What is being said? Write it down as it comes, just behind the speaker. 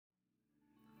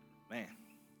Man,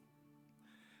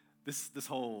 this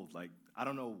whole, I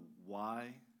don't know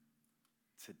why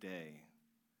today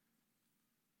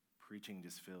preaching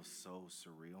just feels so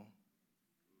surreal.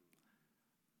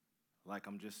 Like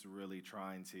I'm just really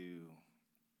trying to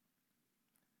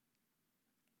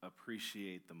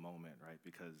appreciate the moment, right?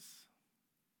 Because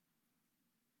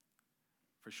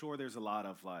for sure there's a lot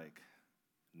of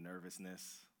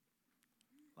nervousness,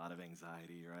 a lot of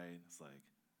anxiety, right? It's like,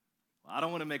 well, I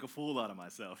don't want to make a fool out of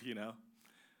myself,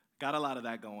 Got a lot of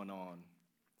that going on.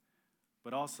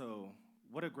 But also,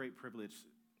 what a great privilege,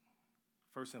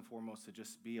 first and foremost, to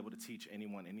just be able to teach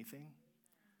anyone anything,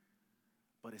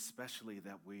 but especially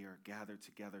that we are gathered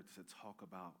together to talk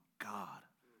about God,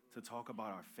 to talk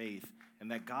about our faith,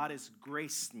 and that God has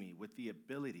graced me with the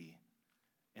ability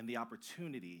and the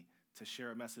opportunity to share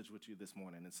a message with you this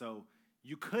morning. And so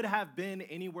you could have been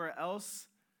anywhere else,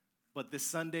 but this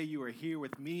Sunday you are here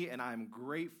with me, and I'm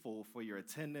grateful for your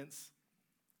attendance.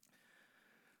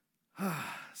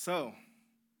 So,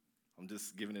 I'm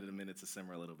just giving it a minute to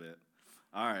simmer a little bit.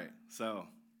 All right, so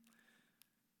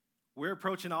we're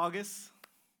approaching August,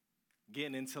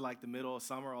 getting into the middle of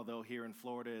summer, although here in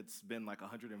Florida it's been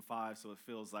 105, so it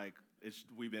feels like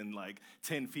we've been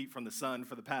 10 feet from the sun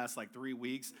for the past 3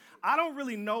 weeks. I don't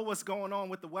really know what's going on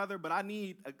with the weather, but I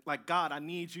need, God, I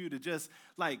need you to just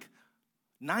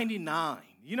 99,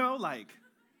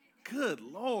 good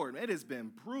Lord, it has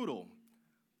been brutal.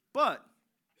 But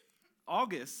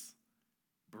August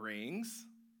brings,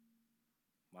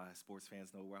 my sports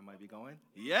fans know where I might be going.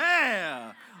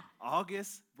 Yeah,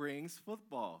 August brings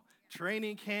football.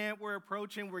 Training camp we're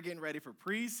approaching. We're getting ready for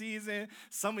preseason.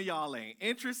 Some of y'all ain't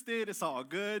interested. It's all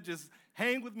good. Just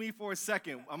hang with me for a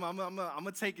second. I'm going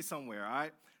to take you somewhere, all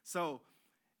right? So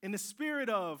in the spirit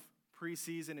of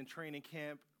preseason and training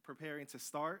camp preparing to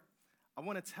start, I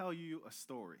want to tell you a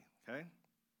story, okay?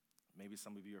 Maybe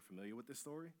some of you are familiar with this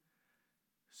story.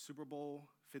 Super Bowl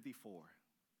 54,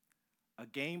 a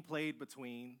game played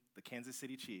between the Kansas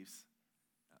City Chiefs,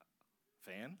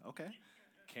 fan, okay,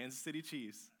 Kansas City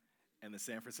Chiefs, and the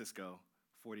San Francisco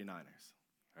 49ers,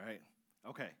 all right?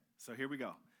 Okay, so here we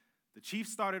go. The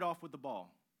Chiefs started off with the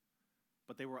ball,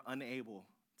 but they were unable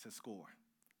to score,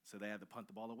 so they had to punt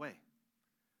the ball away.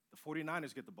 The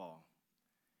 49ers get the ball,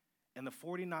 and the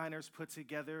 49ers put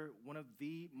together one of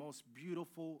the most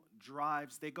beautiful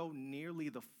drives. They go nearly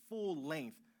the full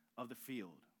length of the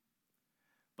field.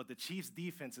 But the Chiefs'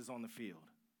 defense is on the field,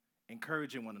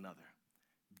 encouraging one another.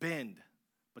 Bend,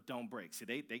 but don't break. See,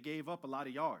 they gave up a lot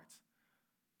of yards.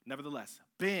 Nevertheless,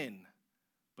 bend,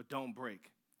 but don't break.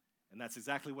 And that's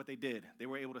exactly what they did. They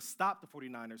were able to stop the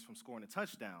 49ers from scoring a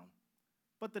touchdown,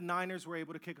 but the Niners were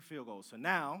able to kick a field goal. So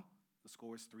now the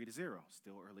score is 3-0,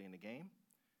 still early in the game.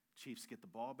 Chiefs get the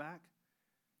ball back.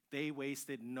 They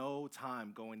wasted no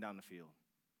time going down the field.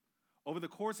 Over the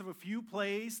course of a few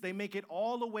plays, they make it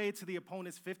all the way to the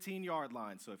opponent's 15-yard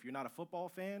line. So if you're not a football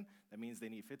fan, that means they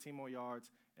need 15 more yards,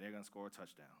 and they're going to score a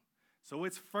touchdown. So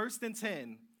it's 1st and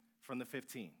 10 from the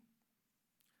 15.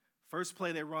 First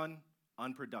play they run,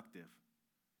 unproductive.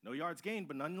 No yards gained,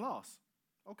 but none lost.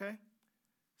 Okay.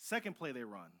 Second play they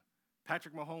run.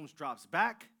 Patrick Mahomes drops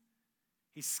back.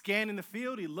 He's scanning the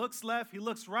field. He looks left. He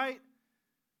looks right.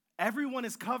 Everyone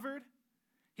is covered.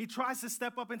 He tries to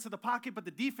step up into the pocket, but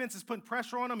the defense is putting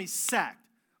pressure on him. He's sacked.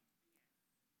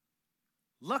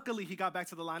 Luckily, he got back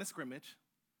to the line of scrimmage.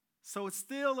 So it's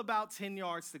still about 10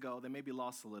 yards to go. They maybe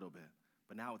lost a little bit.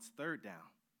 But now it's 3rd down.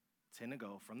 10 to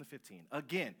go from the 15.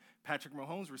 Again, Patrick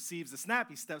Mahomes receives the snap.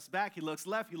 He steps back. He looks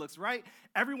left. He looks right.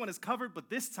 Everyone is covered, but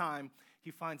this time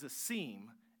he finds a seam,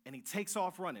 and he takes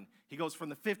off running. He goes from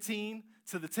the 15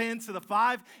 to the 10 to the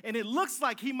 5, and it looks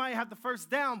like he might have the first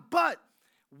down, but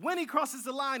when he crosses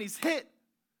the line, he's hit,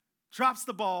 drops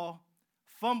the ball,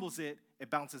 fumbles it, it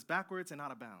bounces backwards and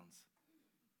out of bounds.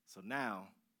 So now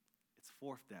it's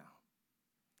 4th down.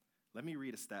 Let me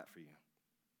read a stat for you.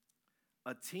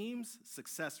 A team's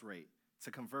success rate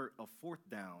to convert a 4th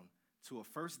down to a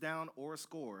first down or a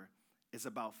score is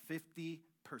about 50%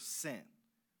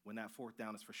 when that 4th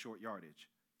down is for short yardage.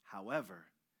 However,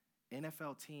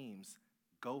 NFL teams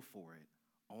go for it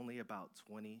only about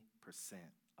 20%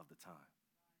 of the time.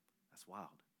 That's wild.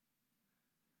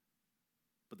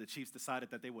 But the Chiefs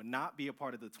decided that they would not be a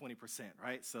part of the 20%,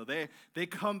 right? So they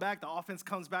come back. The offense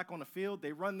comes back on the field.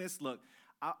 They run this. Look,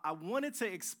 I wanted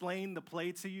to explain the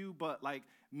play to you, but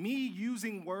me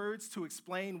using words to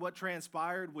explain what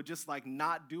transpired would just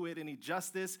not do it any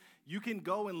justice. You can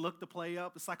go and look the play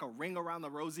up. It's like a ring around the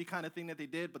rosy kind of thing that they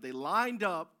did, but they lined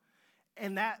up.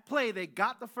 And that play, they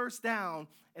got the first down,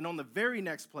 and on the very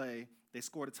next play, they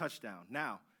scored a touchdown.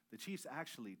 Now, the Chiefs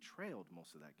actually trailed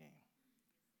most of that game.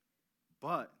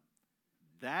 But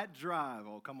That drive,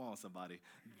 oh, come on, somebody.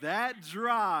 That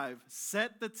drive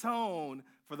set the tone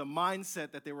for the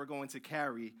mindset that they were going to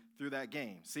carry through that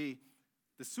game. See,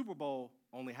 the Super Bowl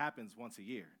only happens once a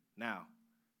year. Now,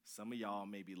 some of y'all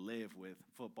maybe live with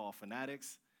football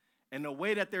fanatics, and the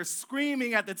way that they're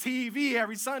screaming at the TV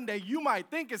every Sunday, you might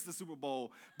think it's the Super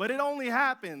Bowl, but it only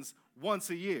happens once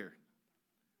a year.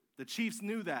 The Chiefs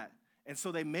knew that, and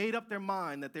so they made up their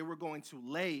mind that they were going to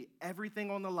lay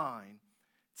everything on the line,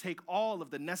 take all of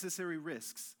the necessary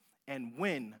risks, and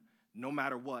win no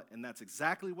matter what. And that's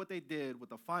exactly what they did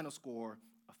with a final score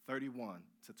of 31-20.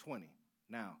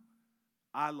 Now,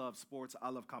 I love sports. I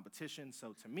love competition.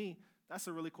 So to me, that's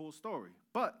a really cool story.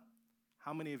 But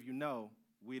how many of you know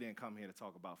we didn't come here to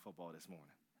talk about football this morning?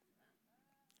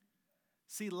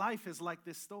 See, life is like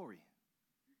this story.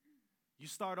 You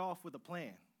start off with a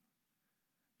plan.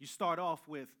 You start off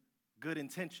with good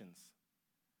intentions.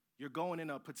 You're going in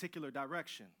a particular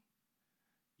direction.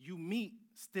 You meet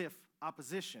stiff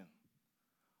opposition.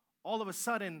 All of a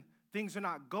sudden, things are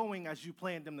not going as you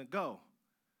planned them to go.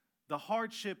 The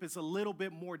hardship is a little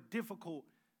bit more difficult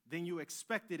than you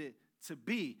expected it to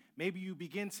be. Maybe you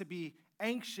begin to be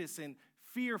anxious and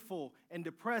fearful and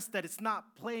depressed that it's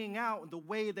not playing out in the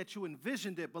way that you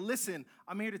envisioned it. But listen,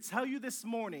 I'm here to tell you this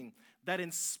morning that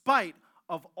in spite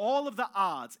of all of the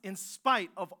odds, in spite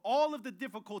of all of the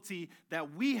difficulty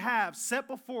that we have set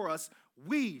before us,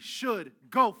 we should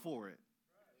go for it.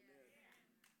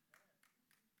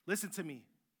 Listen to me.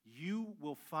 You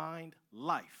will find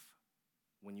life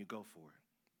when you go for it.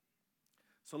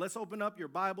 So let's open up your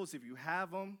Bibles if you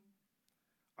have them.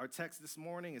 Our text this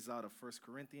morning is out of 1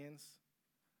 Corinthians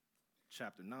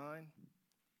chapter 9.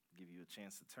 Give you a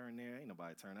chance to turn there. Ain't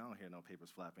nobody turning. I don't hear no papers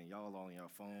flapping. Y'all on your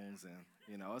phones, and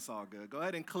it's all good. Go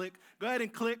ahead and click. Go ahead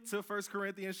and click to 1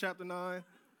 Corinthians chapter 9.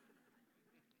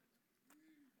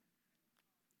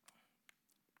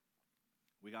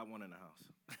 We got one in the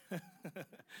house.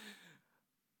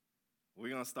 We're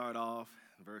going to start off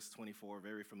verse 24,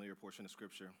 very familiar portion of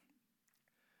Scripture.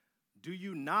 Do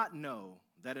you not know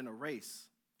that in a race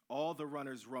all the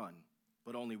runners run,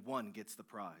 but only one gets the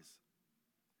prize?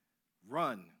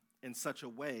 Run in such a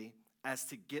way as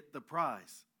to get the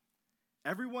prize.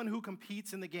 Everyone who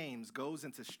competes in the games goes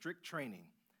into strict training.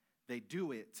 They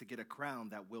do it to get a crown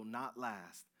that will not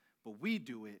last, but we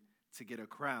do it to get a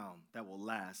crown that will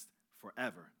last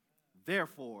forever.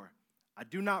 Therefore, I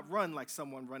do not run like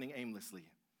someone running aimlessly.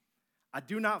 I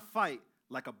do not fight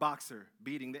like a boxer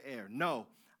beating the air. No,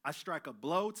 I strike a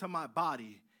blow to my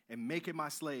body and make it my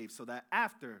slave so that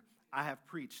after I have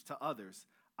preached to others,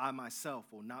 I myself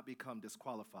will not become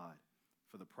disqualified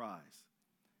for the prize.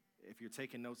 If you're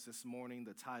taking notes this morning,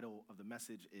 the title of the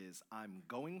message is I'm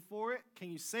Going For It.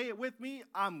 Can you say it with me?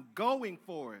 I'm going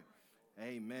for it.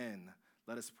 Amen.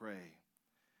 Let us pray.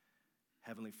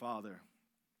 Heavenly Father,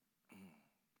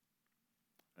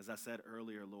 as I said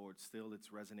earlier, Lord, still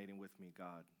it's resonating with me,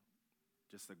 God.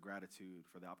 Just the gratitude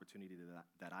for the opportunity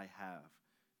that I have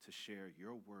to share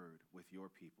your word with your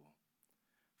people.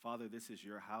 Father, this is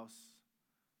your house.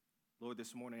 Lord,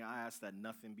 this morning I ask that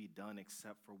nothing be done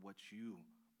except for what you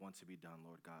want to be done,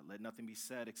 Lord God. Let nothing be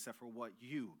said except for what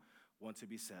you want to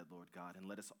be said, Lord God. And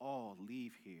let us all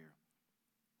leave here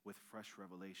with fresh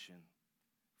revelation,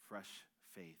 fresh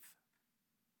faith,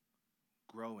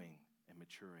 growing and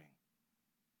maturing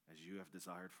as you have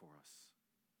desired for us.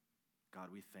 God,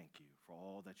 we thank you for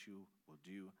all that you will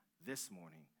do this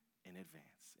morning in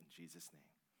advance. In Jesus'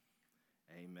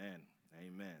 name, amen.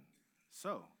 Amen.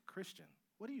 So, Christian,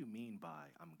 what do you mean by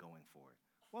I'm going for it?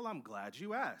 Well, I'm glad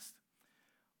you asked.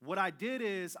 What I did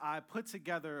is I put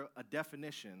together a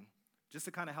definition just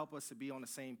to kind of help us to be on the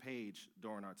same page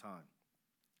during our time.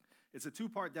 It's a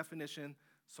two-part definition,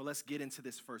 so let's get into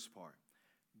this first part.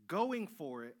 Going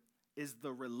for it is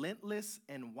the relentless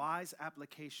and wise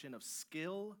application of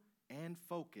skill and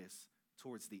focus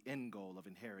towards the end goal of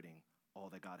inheriting all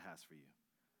that God has for you.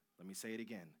 Let me say it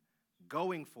again.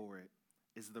 Going for it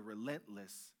is the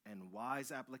relentless and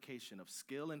wise application of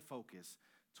skill and focus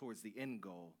towards the end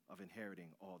goal of inheriting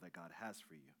all that God has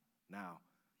for you. Now,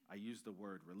 I use the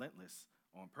word relentless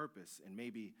on purpose, and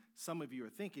maybe some of you are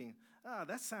thinking,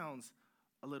 that sounds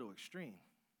a little extreme.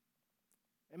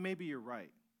 And maybe you're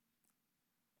right.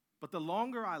 But the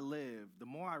longer I live, the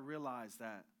more I realize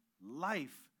that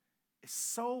life is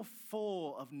so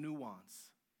full of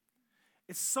nuance.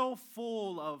 It's so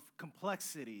full of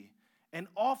complexity. And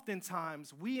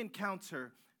oftentimes we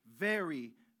encounter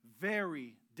very,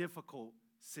 very difficult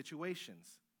situations.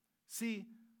 See,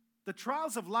 the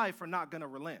trials of life are not going to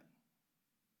relent.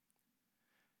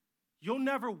 You'll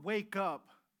never wake up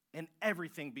and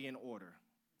everything be in order.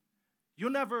 You'll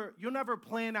never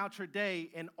plan out your day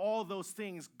and all those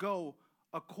things go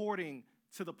according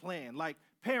to the plan. Like,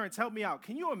 parents, help me out.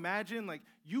 Can you imagine, like,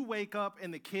 you wake up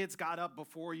and the kids got up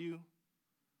before you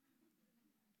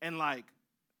and, like,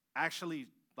 actually,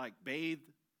 like, bathed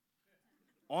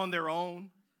on their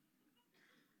own?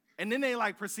 And then they,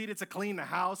 like, proceeded to clean the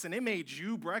house and they made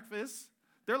you breakfast.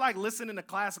 They're, like, listening to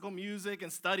classical music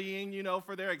and studying,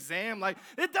 for their exam. Like,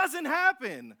 it doesn't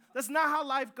happen. That's not how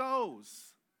life goes.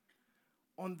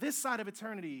 On this side of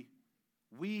eternity,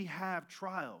 we have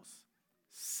trials.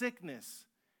 Sickness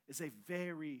is a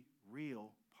very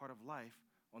real part of life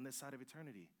on this side of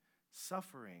eternity.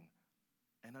 Suffering,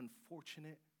 an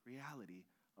unfortunate reality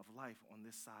of life on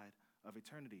this side of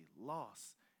eternity.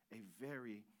 Loss, a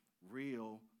very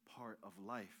real part of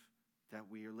life that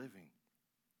we are living.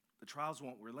 The trials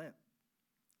won't relent.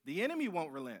 The enemy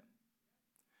won't relent.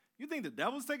 You think the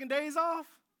devil's taking days off?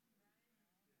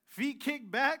 Feet kicked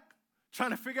back?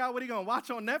 Trying to figure out what he's going to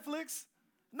watch on Netflix?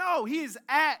 No, he is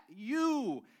at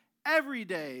you every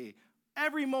day,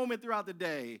 every moment throughout the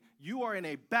day. You are in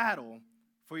a battle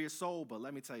for your soul, but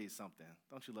let me tell you something.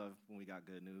 Don't you love when we got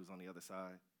good news on the other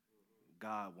side?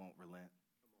 God won't relent.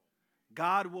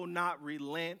 God will not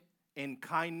relent in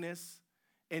kindness,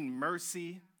 in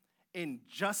mercy, in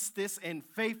justice, in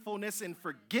faithfulness, in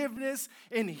forgiveness,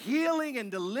 in healing,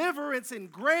 and deliverance, and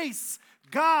grace.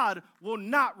 God will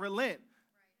not relent.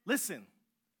 Listen,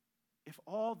 if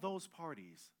all those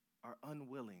parties are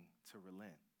unwilling to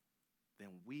relent, then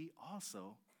we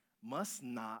also must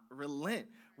not relent.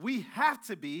 We have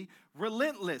to be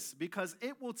relentless because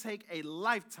it will take a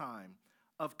lifetime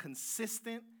of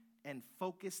consistent and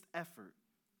focused effort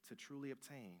to truly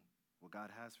obtain what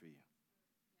God has for you.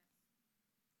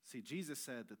 See, Jesus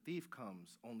said the thief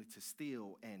comes only to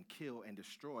steal and kill and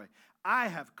destroy. I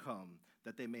have come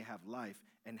that they may have life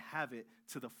and have it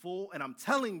to the full. And I'm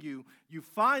telling you, you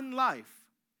find life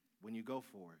when you go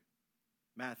for it.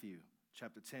 Matthew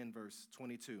chapter 10, verse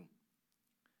 22.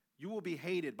 You will be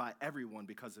hated by everyone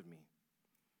because of me,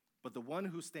 but the one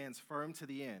who stands firm to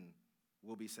the end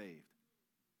will be saved.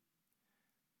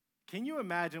 Can you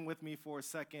imagine with me for a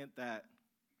second that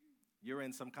you're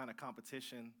in some kind of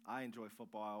competition? I enjoy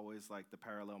football. I always like the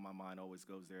parallel. My mind always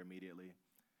goes there immediately.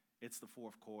 It's the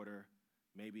fourth quarter.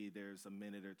 Maybe there's a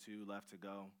minute or two left to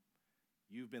go.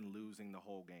 You've been losing the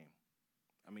whole game.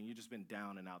 I mean, you've just been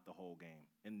down and out the whole game,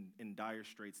 in dire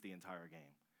straits the entire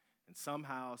game. And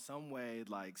somehow, some way,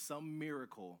 like some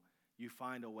miracle, you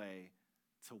find a way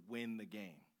to win the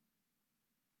game.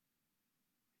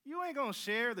 You ain't going to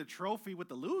share the trophy with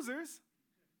the losers.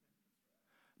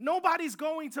 Nobody's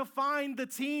going to find the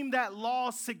team that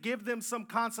lost to give them some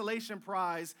consolation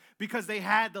prize because they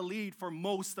had the lead for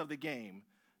most of the game.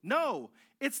 No,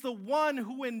 it's the one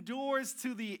who endures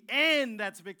to the end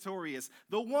that's victorious.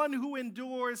 The one who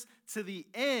endures to the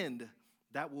end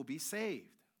that will be saved.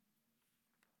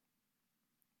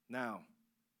 Now,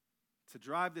 to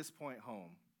drive this point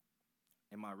home,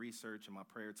 in my research and my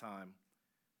prayer time,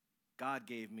 God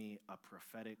gave me a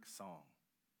prophetic song.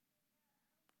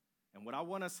 And what I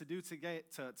want us to do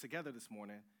together this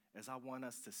morning is I want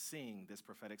us to sing this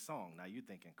prophetic song. Now, you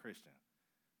thinking, Christian,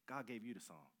 God gave you the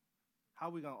song. How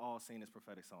are we going to all sing this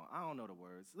prophetic song? I don't know the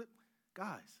words. Look,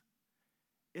 guys,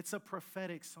 it's a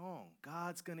prophetic song.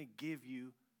 God's going to give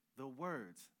you the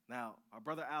words. Now, our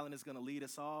brother Alan is going to lead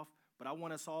us off, but I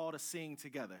want us all to sing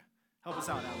together. Help us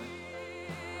out, Alan.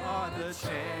 Are the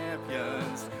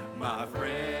champions, my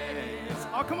friends.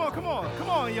 Oh, come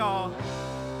on, y'all.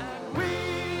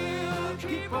 We'll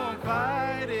keep on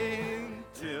fighting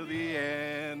till the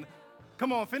end.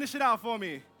 Come on, finish it out for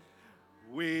me.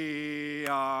 We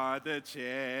are the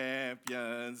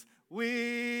champions.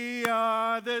 We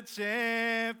are the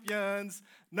champions.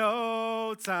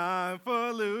 No time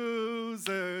for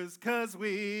losers, 'cause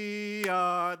we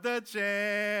are the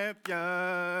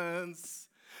champions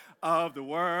of the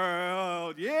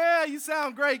world. Yeah, you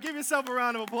sound great. Give yourself a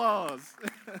round of applause.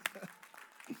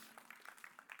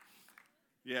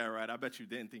 Yeah, right. I bet you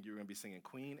didn't think you were going to be singing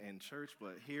Queen in church,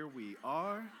 but here we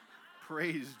are.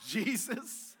 Praise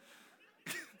Jesus.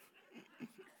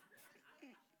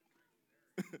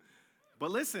 But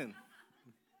listen,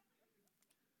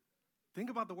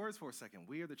 think about the words for a second.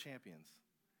 We are the champions.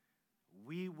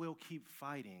 We will keep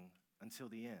fighting until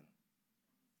the end.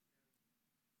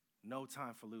 No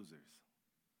time for losers.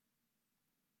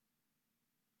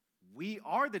 We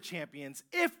are the champions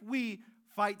if we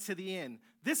fight to the end.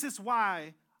 This is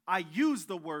why I use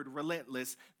the word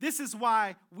relentless. This is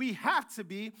why we have to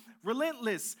be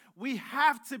relentless. We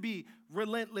have to be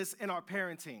relentless in our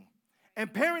parenting.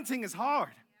 And parenting is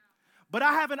hard. But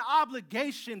I have an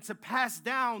obligation to pass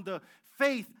down the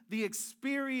faith, the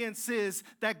experiences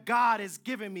that God has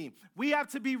given me. We have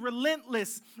to be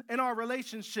relentless in our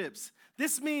relationships.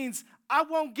 This means I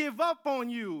won't give up on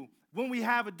you when we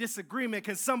have a disagreement.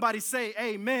 Can somebody say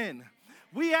amen?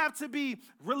 We have to be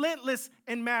relentless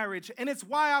in marriage. And it's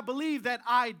why I believe that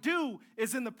I do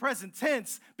is in the present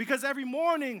tense, because every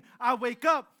morning I wake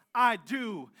up, I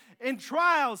do. In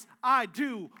trials, I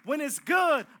do. When it's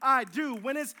good, I do.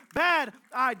 When it's bad,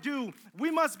 I do.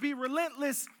 We must be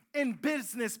relentless in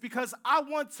business because I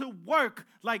want to work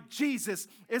like Jesus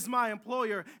is my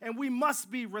employer. And we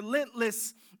must be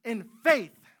relentless in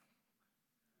faith.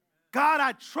 God,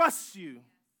 I trust you.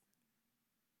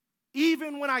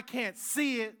 Even when I can't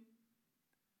see it,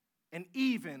 and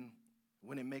even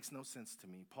when it makes no sense to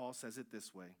me. Paul says it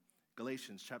this way,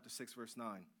 Galatians chapter 6, verse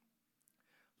 9.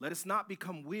 Let us not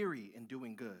become weary in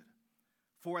doing good,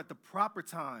 for at the proper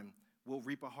time we'll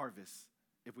reap a harvest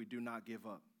if we do not give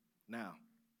up. Now,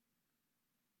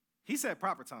 he said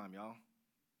proper time, y'all.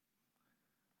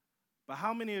 But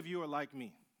how many of you are like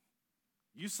me?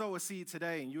 You sow a seed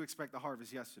today and you expect the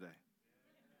harvest yesterday.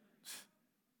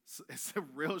 It's a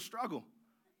real struggle.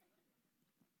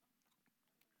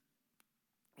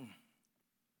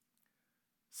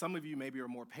 Some of you maybe are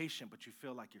more patient, but you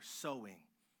feel like you're sowing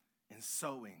and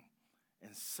sowing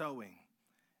and sowing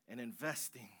and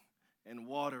investing and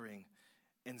watering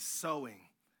and sowing,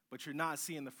 but you're not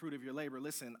seeing the fruit of your labor.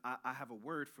 Listen, I have a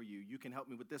word for you. You can help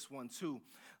me with this one too.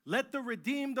 Let the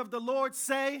redeemed of the Lord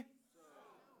say,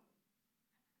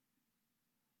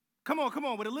 come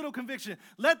on, with a little conviction.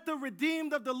 Let the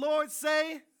redeemed of the Lord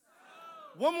say,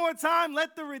 so. One more time,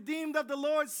 let the redeemed of the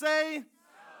Lord say, so.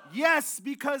 Yes,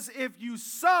 because if you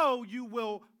sow, you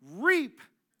will reap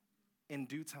in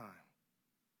due time.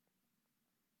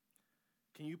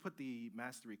 Can you put the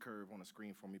mastery curve on the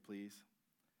screen for me, please?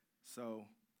 So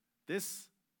this,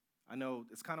 I know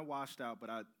it's kind of washed out, but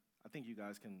I think you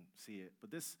guys can see it.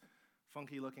 But this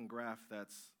funky looking graph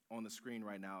that's on the screen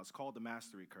right now is called the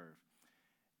mastery curve.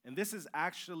 And this is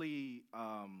actually,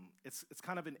 it's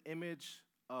kind of an image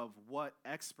of what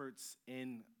experts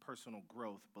in personal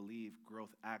growth believe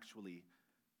growth actually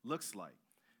looks like.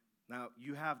 Now,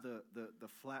 you have the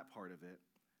flat part of it,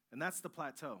 and that's the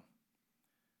plateau.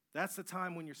 That's the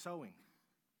time when you're sowing.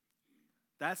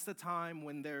 That's the time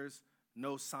when there's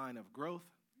no sign of growth.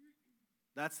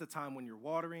 That's the time when you're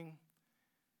watering.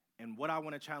 And what I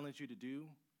want to challenge you to do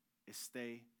is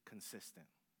stay consistent.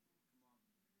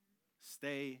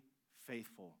 Stay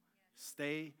faithful.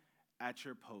 Stay at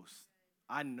your post.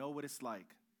 I know what it's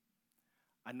like.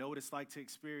 I know what it's like to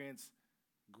experience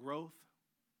growth,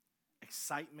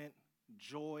 excitement,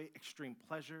 joy, extreme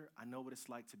pleasure. I know what it's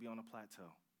like to be on a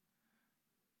plateau.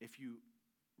 If you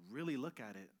really look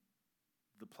at it,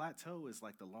 the plateau is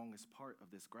like the longest part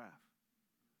of this graph.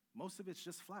 Most of it's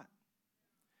just flat.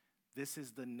 This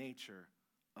is the nature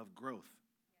of growth.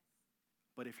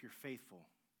 But if you're faithful,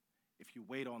 if you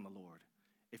wait on the Lord,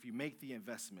 if you make the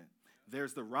investment,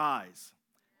 there's the rise.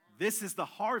 This is the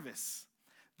harvest.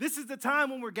 This is the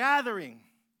time when we're gathering.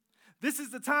 This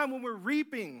is the time when we're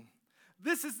reaping.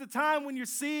 This is the time when you're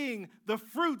seeing the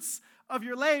fruits of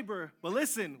your labor. But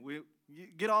listen, you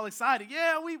get all excited.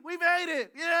 Yeah, we made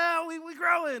it. Yeah, we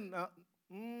growing.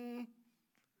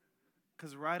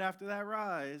 Because right after that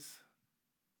rise,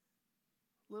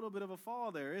 a little bit of a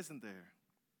fall there, isn't there?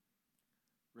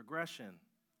 Regression,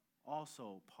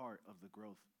 also part of the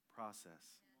growth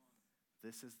process.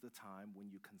 This is the time when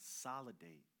you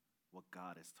consolidate what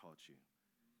God has taught you.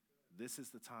 This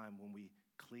is the time when we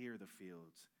clear the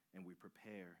fields and we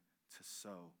prepare to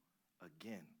sow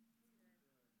again.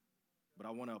 But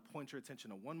I want to point your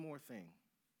attention to one more thing.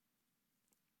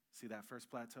 See that first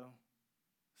plateau?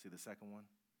 See the second one?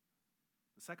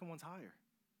 The second one's higher.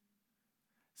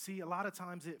 See, a lot of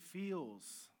times it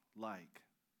feels like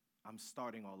I'm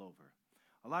starting all over.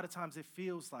 A lot of times it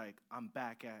feels like I'm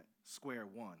back at square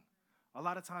one. A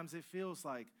lot of times it feels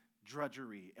like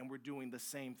drudgery and we're doing the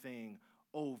same thing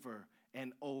over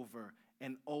and over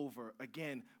and over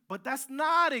again. But that's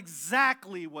not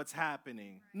exactly what's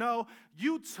happening. No,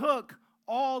 you took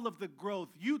all of the growth.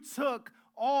 You took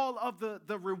all of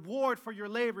the reward for your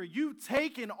labor. You've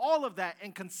taken all of that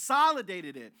and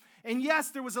consolidated it. And yes,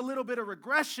 there was a little bit of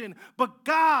regression, but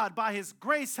God, by his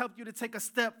grace, helped you to take a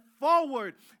step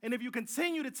forward. And if you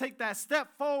continue to take that step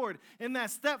forward, in that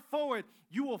step forward,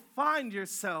 you will find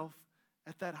yourself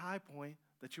at that high point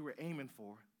that you were aiming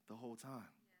for the whole time.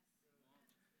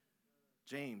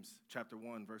 James chapter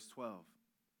 1, verse 12.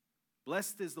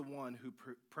 Blessed is the one who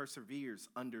perseveres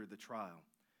under the trial,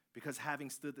 because having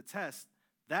stood the test,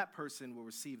 that person will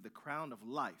receive the crown of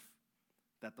life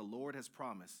that the Lord has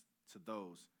promised to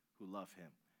those who love him.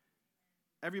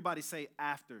 Everybody say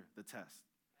after the test.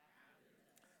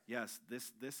 Yes,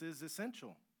 this is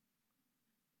essential.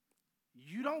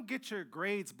 You don't get your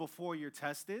grades before you're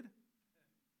tested.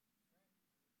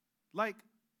 Like,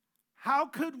 how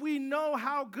could we know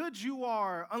how good you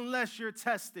are unless you're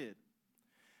tested?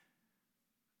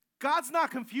 God's not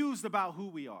confused about who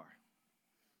we are.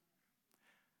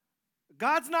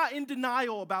 God's not in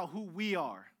denial about who we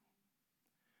are.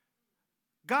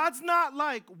 God's not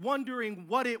like wondering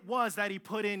what it was that he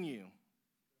put in you.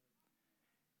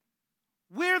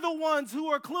 We're the ones who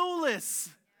are clueless.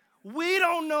 We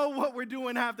don't know what we're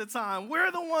doing half the time.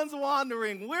 We're the ones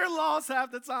wandering. We're lost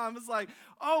half the time. It's like,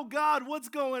 oh God, what's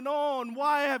going on?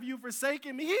 Why have you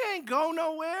forsaken me? He ain't go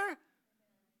nowhere.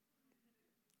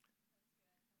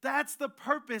 That's the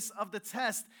purpose of the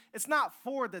test. It's not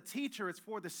for the teacher, it's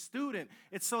for the student.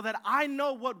 It's so that I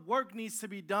know what work needs to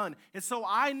be done. It's so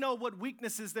I know what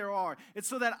weaknesses there are. It's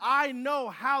so that I know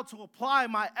how to apply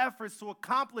my efforts to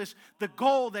accomplish the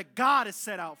goal that God has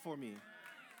set out for me.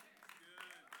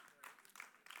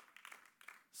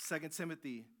 2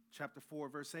 Timothy chapter 4,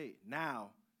 verse 8. Now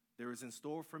there is in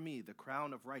store for me the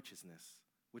crown of righteousness,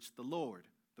 which the Lord,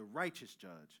 the righteous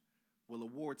judge, will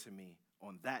award to me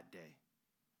on that day.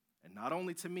 And not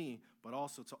only to me, but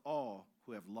also to all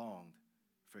who have longed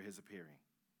for his appearing.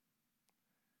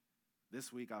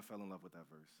 This week, I fell in love with that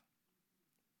verse.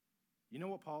 You know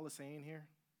what Paul is saying here?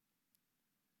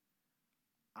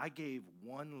 I gave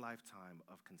one lifetime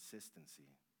of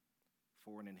consistency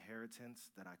for an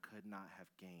inheritance that I could not have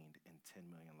gained in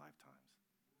 10 million lifetimes.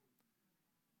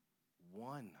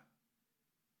 One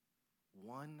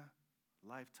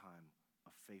lifetime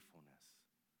of faithfulness.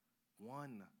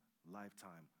 One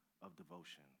lifetime of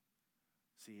devotion.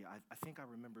 See, I think I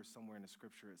remember somewhere in the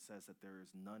scripture it says that there is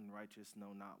none righteous,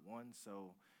 no, not one.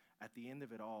 So at the end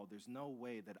of it all, there's no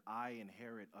way that I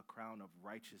inherit a crown of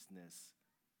righteousness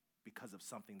because of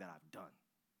something that I've done.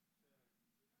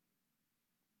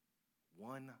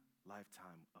 One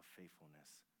lifetime of faithfulness.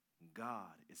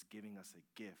 God is giving us a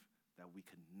gift that we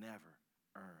could never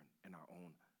earn in our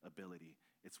own ability.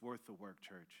 It's worth the work,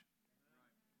 church.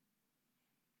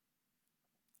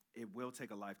 It will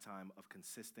take a lifetime of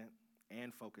consistent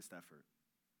and focused effort.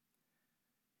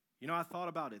 You know, I thought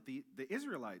about it. The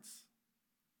Israelites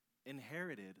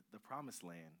inherited the promised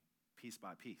land piece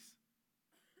by piece.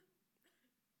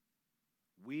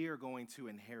 We are going to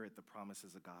inherit the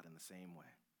promises of God in the same way.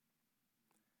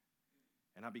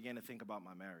 And I began to think about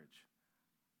my marriage.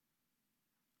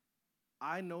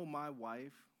 I know my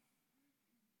wife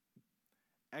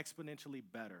exponentially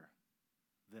better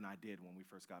than I did when we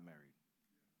first got married.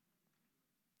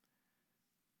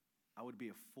 I would be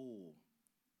a fool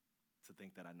to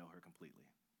think that I know her completely.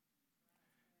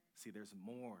 See, there's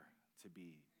more to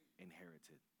be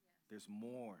inherited. There's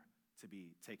more to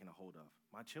be taken a hold of.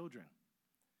 My children.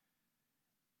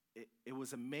 It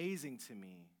was amazing to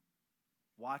me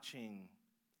watching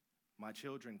my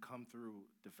children come through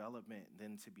development,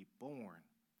 then to be born,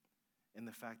 and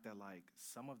the fact that like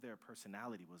some of their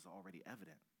personality was already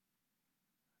evident.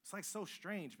 It's like so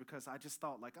strange because I just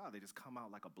thought like, oh, they just come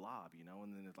out like a blob, you know,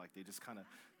 and then it's like they just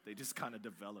kind of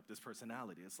develop this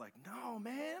personality. It's like, no,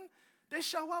 man, they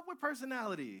show up with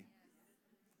personality.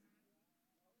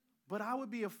 But I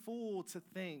would be a fool to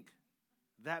think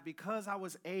that because I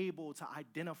was able to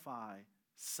identify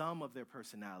some of their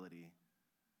personality,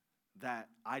 that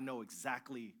I know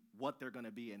exactly what they're going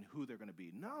to be and who they're going to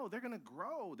be. No, they're going to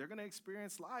grow. They're going to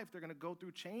experience life. They're going to go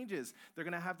through changes. They're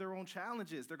going to have their own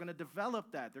challenges. They're going to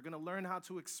develop that. They're going to learn how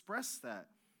to express that.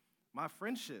 My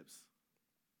friendships,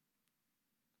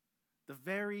 the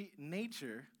very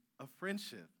nature of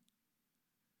friendship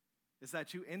is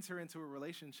that you enter into a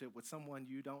relationship with someone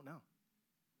you don't know.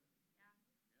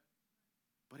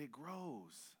 But it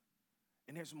grows,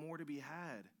 and there's more to be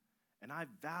had. And I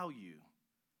value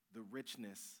the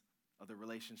richness of the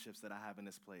relationships that I have in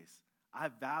this place. I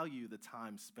value the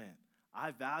time spent.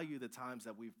 I value the times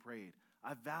that we've prayed.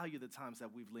 I value the times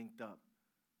that we've linked up.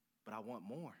 But I want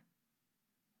more.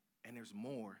 And there's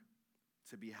more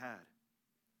to be had.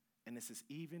 And this is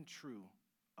even true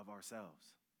of ourselves.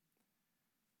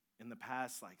 In the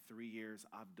past, 3 years,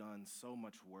 I've done so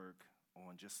much work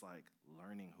on just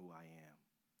learning who I am,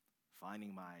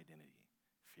 finding my identity,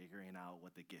 figuring out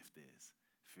what the gift is,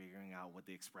 figuring out what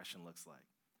the expression looks like.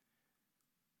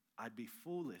 I'd be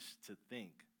foolish to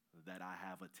think that I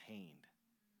have attained.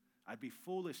 I'd be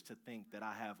foolish to think that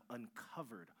I have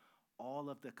uncovered all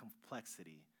of the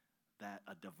complexity that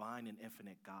a divine and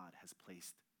infinite God has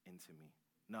placed into me.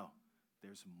 No,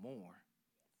 there's more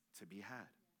to be had.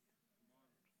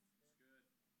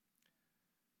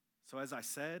 So as I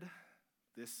said,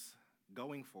 this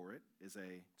going for it is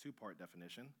a two-part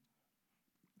definition.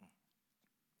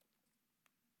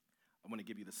 I'm going to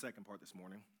give you the second part this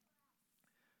morning.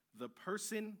 The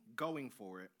person going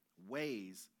for it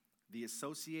weighs the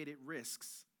associated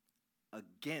risks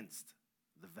against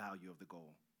the value of the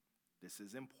goal. This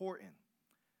is important.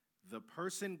 The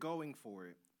person going for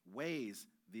it weighs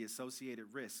the associated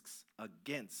risks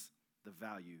against the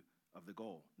value of the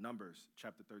goal. Numbers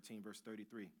chapter 13, verse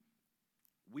 33.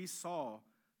 We saw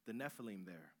the Nephilim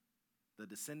there. The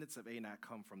descendants of Anak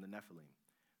come from the Nephilim.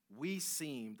 We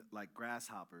seemed like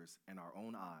grasshoppers in our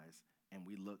own eyes, and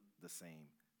we looked the same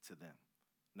to them.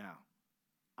 Now,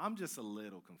 I'm just a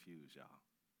little confused, y'all.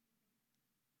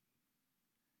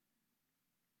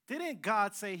 Didn't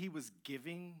God say he was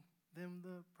giving them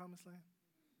the promised land?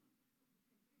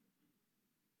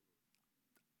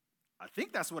 I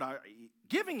think that's what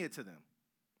giving it to them.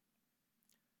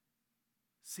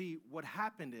 See, what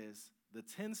happened is the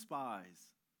 10 spies,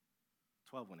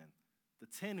 12 went in. The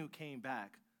 10 who came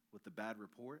back with the bad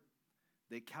report,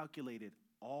 they calculated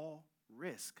all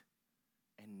risk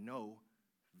and no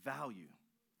value.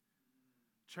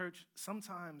 Church,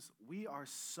 sometimes we are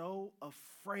so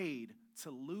afraid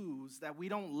to lose that we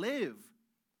don't live.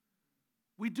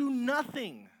 We do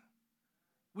nothing.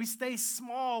 We stay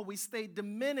small. We stay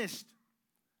diminished.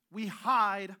 We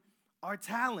hide our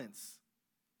talents.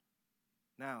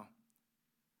 Now,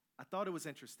 I thought it was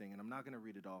interesting, and I'm not going to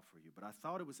read it all for you, but I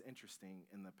thought it was interesting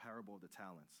in the parable of the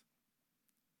talents.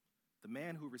 The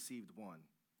man who received one,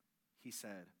 he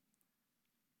said,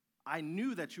 I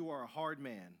knew that you are a hard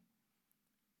man,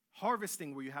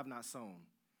 harvesting where you have not sown,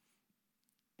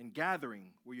 and gathering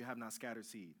where you have not scattered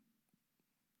seed.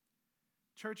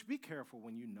 Church, be careful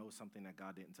when you know something that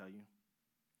God didn't tell you.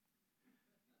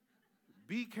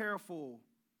 Be careful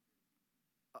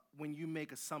when you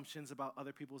make assumptions about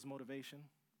other people's motivation.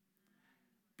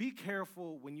 Be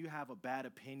careful when you have a bad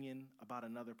opinion about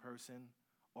another person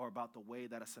or about the way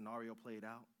that a scenario played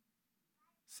out.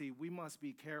 See, we must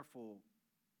be careful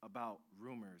about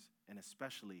rumors, and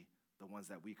especially the ones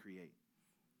that we create.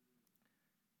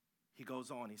 He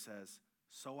goes on, he says,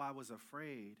 so I was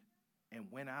afraid and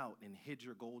went out and hid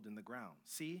your gold in the ground.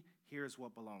 See, here's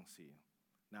what belongs to you.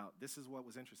 Now, this is what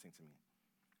was interesting to me.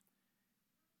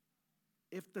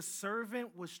 If the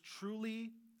servant was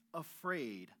truly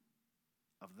afraid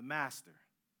of the master,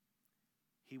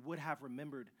 he would have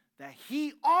remembered that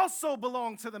he also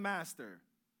belonged to the master.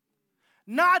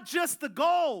 Not just the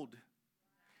gold.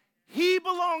 He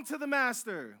belonged to the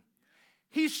master.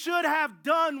 He should have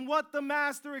done what the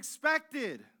master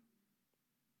expected.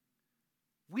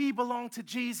 We belong to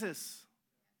Jesus.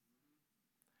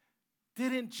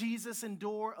 Didn't Jesus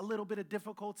endure a little bit of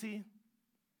difficulty?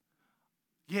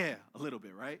 Yeah, a little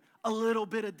bit, right? A little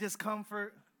bit of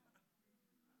discomfort,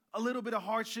 a little bit of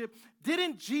hardship.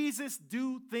 Didn't Jesus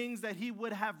do things that he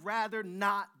would have rather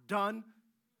not done?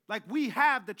 Like, we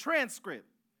have the transcript.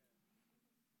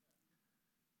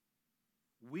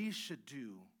 We should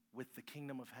do with the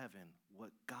kingdom of heaven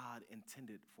what God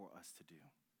intended for us to do.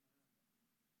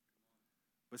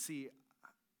 But see,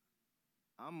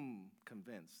 I'm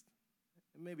convinced,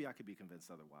 and maybe I could be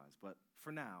convinced otherwise, but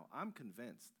for now, I'm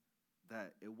convinced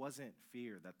that it wasn't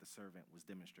fear that the servant was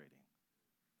demonstrating.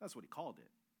 That's what he called it.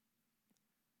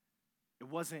 It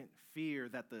wasn't fear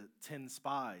that the 10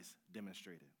 spies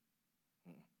demonstrated.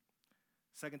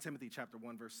 2 Timothy chapter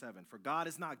 1, verse 7. For God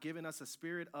has not given us a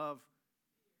spirit of,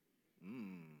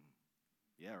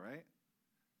 yeah, right?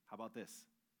 How about this?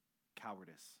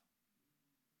 Cowardice.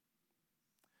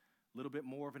 A little bit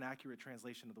more of an accurate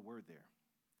translation of the word there.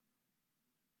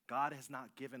 God has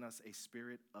not given us a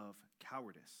spirit of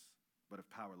cowardice, but of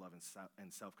power, love,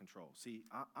 and self-control. See,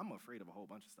 I'm afraid of a whole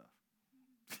bunch of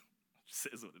stuff. Just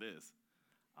is what it is.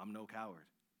 I'm no coward.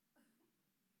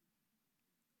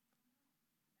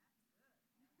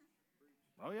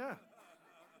 Oh, yeah.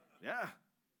 Yeah.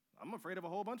 I'm afraid of a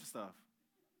whole bunch of stuff.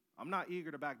 I'm not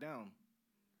eager to back down.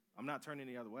 I'm not turning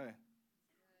the other way.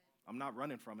 I'm not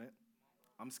running from it.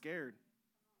 I'm scared.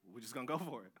 We're just going to go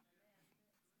for it.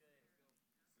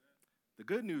 The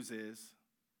good news is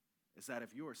that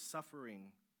if you are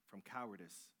suffering from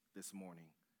cowardice this morning,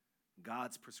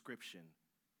 God's prescription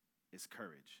is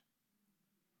courage.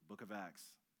 Book of Acts,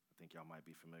 I think y'all might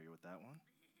be familiar with that one.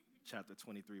 Chapter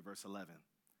 23, verse 11.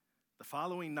 The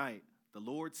following night, the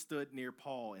Lord stood near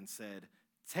Paul and said,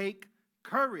 take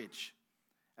courage.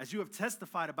 As you have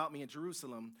testified about me in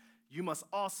Jerusalem, you must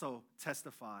also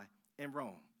testify in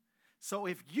Rome. So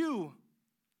if you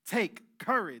take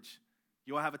courage,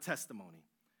 you'll have a testimony.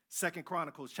 2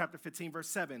 Chronicles chapter 15, verse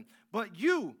 7. But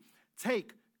you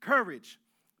take courage.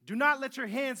 Do not let your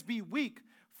hands be weak,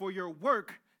 for your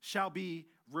work shall be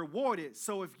rewarded.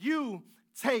 So if you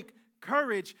take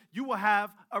courage, you will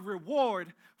have a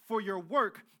reward for your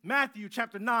work. Matthew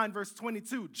chapter 9, verse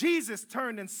 22. Jesus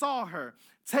turned and saw her.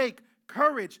 Take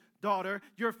courage, daughter.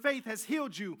 Your faith has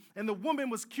healed you. And the woman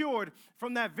was cured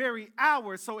from that very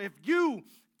hour. So if you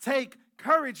take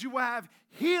courage, you will have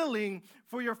healing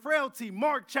for your frailty.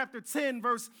 Mark chapter 10,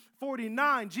 verse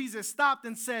 49. Jesus stopped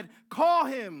and said, call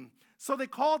him. So they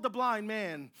called the blind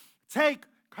man. Take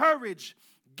courage.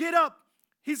 Get up.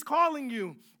 He's calling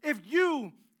you. If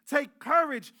you take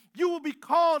courage, you will be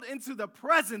called into the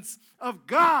presence of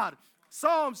God.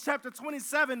 Psalms chapter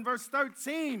 27, verse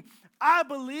 13. I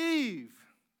believe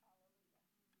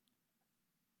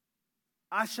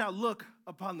I shall look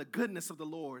upon the goodness of the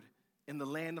Lord in the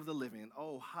land of the living.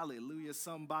 Oh, hallelujah,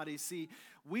 somebody. See,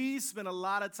 we spend a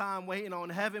lot of time waiting on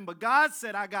heaven, but God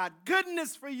said, I got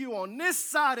goodness for you on this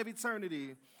side of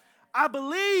eternity. I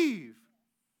believe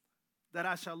that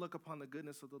I shall look upon the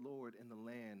goodness of the Lord in the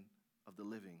land of the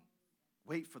living.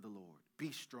 Wait for the Lord.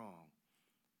 Be strong.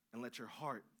 And let your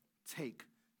heart take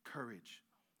courage.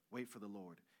 Wait for the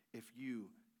Lord. If you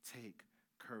take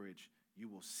courage, you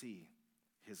will see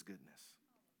his goodness.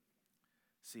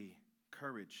 See,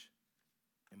 courage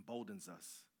emboldens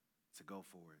us to go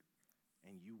for it.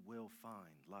 And you will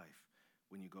find life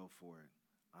when you go for it.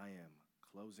 I am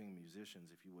closing.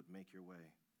 Musicians, if you would make your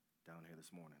way down here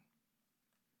this morning.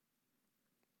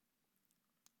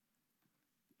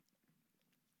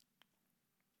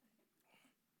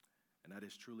 And that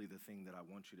is truly the thing that I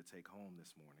want you to take home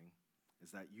this morning,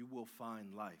 is that you will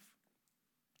find life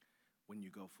when you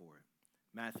go for it.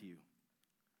 Matthew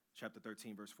chapter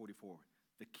 13, verse 44.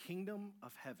 The kingdom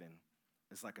of heaven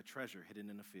is like a treasure hidden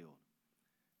in a field.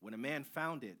 When a man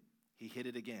found it, he hid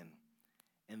it again.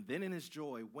 And then in his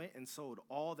joy went and sold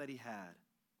all that he had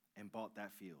and bought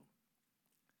that field.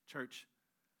 Church,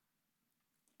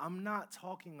 I'm not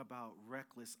talking about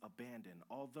reckless abandon,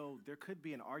 although there could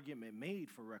be an argument made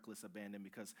for reckless abandon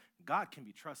because God can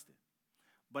be trusted.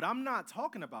 But I'm not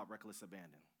talking about reckless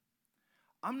abandon.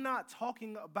 I'm not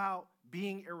talking about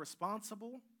being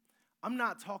irresponsible. I'm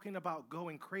not talking about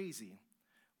going crazy.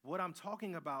 What I'm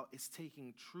talking about is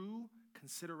taking true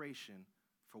consideration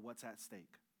for what's at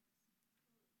stake.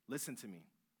 Listen to me.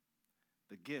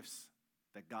 The gifts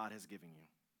that God has given you.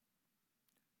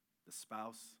 The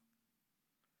spouse,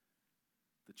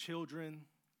 the children,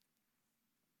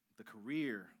 the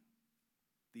career,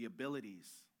 the abilities,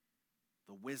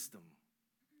 the wisdom,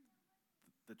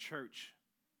 the church,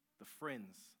 the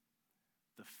friends,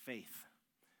 the faith,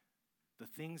 the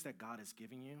things that God has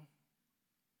given you,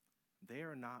 they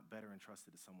are not better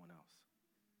entrusted to someone else.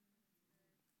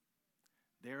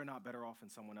 They are not better off in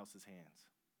someone else's hands.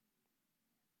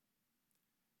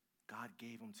 God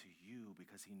gave them to you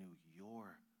because he knew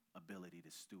your ability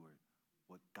to steward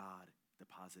what God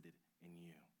deposited in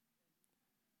you.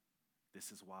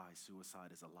 This is why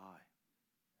suicide is a lie.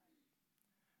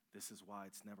 This is why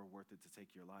it's never worth it to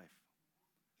take your life.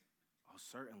 Oh,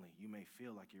 certainly, you may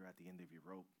feel like you're at the end of your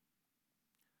rope.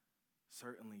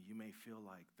 Certainly, you may feel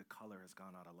like the color has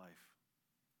gone out of life.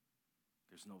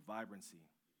 There's no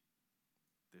vibrancy.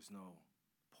 There's no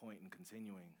point in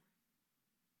continuing.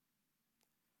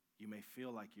 You may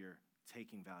feel like you're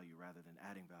taking value rather than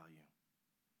adding value.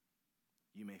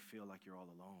 You may feel like you're all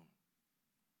alone,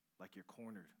 like you're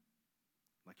cornered,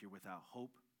 like you're without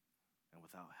hope and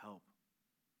without help.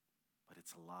 But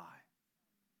it's a lie.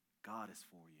 God is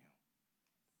for you.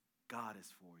 God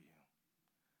is for you.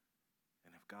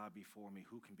 And if God be for me,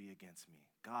 who can be against me?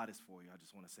 God is for you. I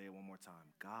just want to say it one more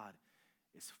time. God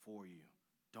is for you.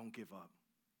 Don't give up.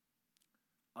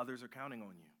 Others are counting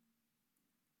on you.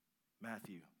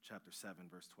 Matthew chapter 7,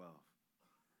 verse 12.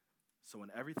 So in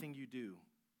everything,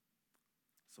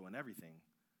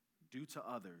 do to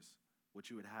others what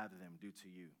you would have them do to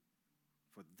you.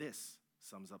 For this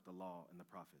sums up the law and the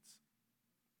prophets.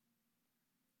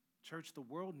 Church, the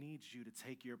world needs you to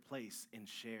take your place in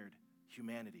shared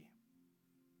humanity.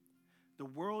 The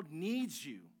world needs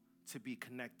you to be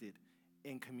connected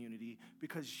in community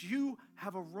because you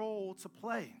have a role to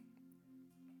play.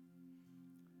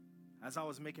 As I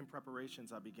was making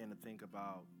preparations, I began to think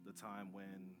about the time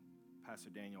when Pastor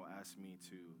Daniel asked me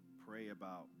to pray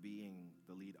about being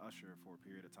the lead usher for a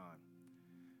period of time.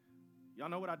 Y'all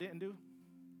know what I didn't do?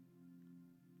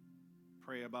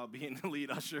 Pray about being the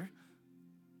lead usher.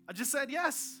 I just said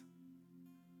yes.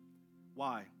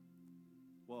 Why?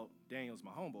 Well, Daniel's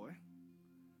my homeboy.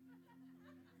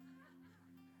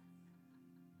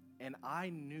 And I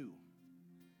knew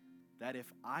that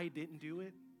if I didn't do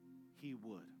it, he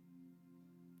would.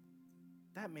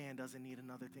 That man doesn't need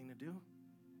another thing to do.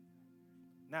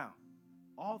 Now,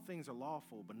 All things are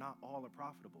lawful, but not all are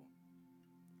profitable.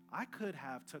 I could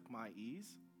have took my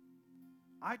ease.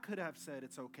 I could have said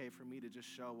it's okay for me to just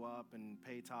show up and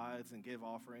pay tithes and give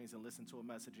offerings and listen to a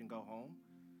message and go home.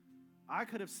 I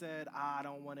could have said, I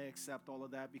don't want to accept all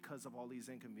of that because of all these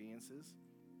inconveniences.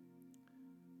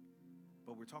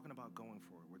 But we're talking about going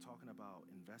for it. We're talking about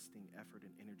investing effort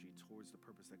and energy towards the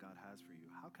purpose that God has for you.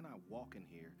 How can I walk in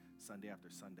here Sunday after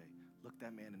Sunday, look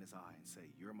that man in his eye and say,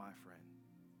 you're my friend,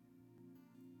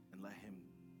 and let him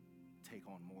take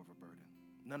on more of a burden?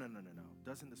 No.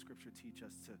 Doesn't the scripture teach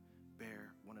us to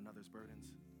bear one another's burdens?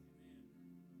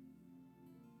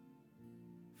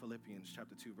 Philippians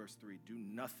chapter 2, verse 3, do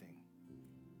nothing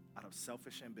out of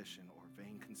selfish ambition or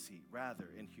vain conceit. Rather,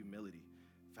 in humility,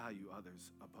 value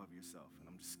others above yourself. And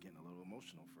I'm just getting a little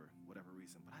emotional for whatever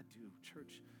reason, but I do.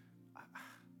 Church,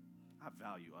 I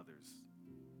value others.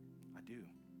 I do.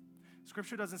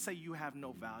 Scripture doesn't say you have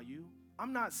no value.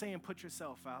 I'm not saying put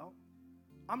yourself out.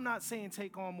 I'm not saying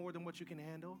take on more than what you can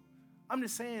handle. I'm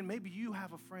just saying maybe you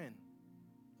have a friend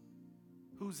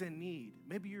who's in need.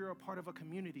 Maybe you're a part of a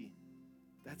community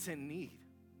that's in need.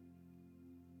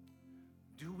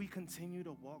 Do we continue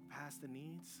to walk past the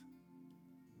needs?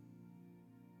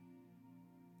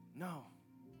 No.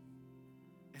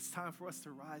 It's time for us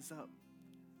to rise up,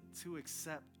 to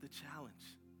accept the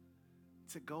challenge,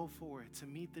 to go for it, to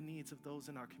meet the needs of those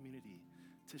in our community,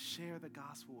 to share the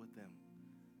gospel with them,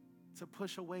 to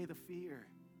push away the fear,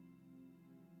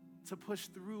 to push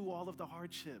through all of the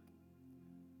hardship.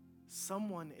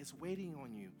 Someone is waiting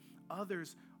on you.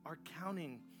 Others are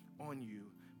counting on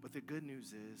you. But the good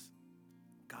news is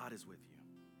God is with you.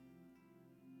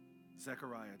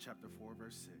 Zechariah chapter 4,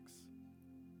 verse 6.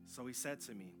 So he said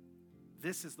to me,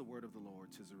 this is the word of the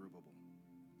Lord to Zerubbabel.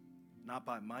 Not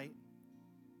by might,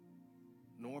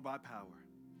 nor by power,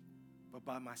 but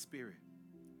by my spirit.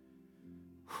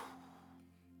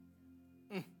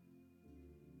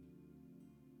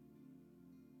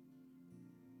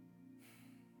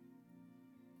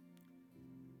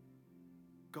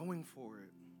 Going for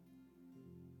it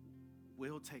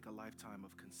will take a lifetime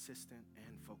of consistent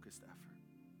and focused effort.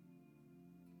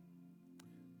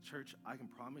 Church, I can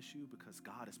promise you, because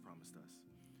God has promised us,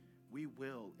 we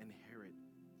will inherit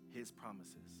his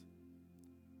promises,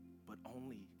 but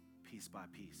only piece by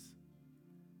piece.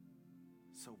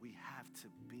 So we have to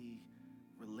be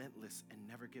relentless and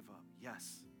never give up.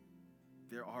 Yes,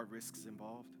 there are risks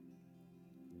involved,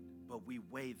 but we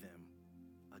weigh them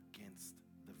against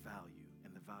the value.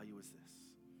 And the value is this: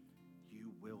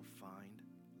 you will find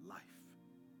life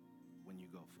when you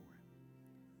go for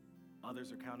it.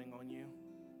 Others are counting on you,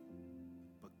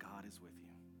 but God is with you.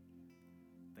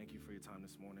 Thank you for your time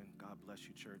this morning. God bless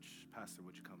you, church. Pastor,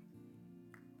 would you come?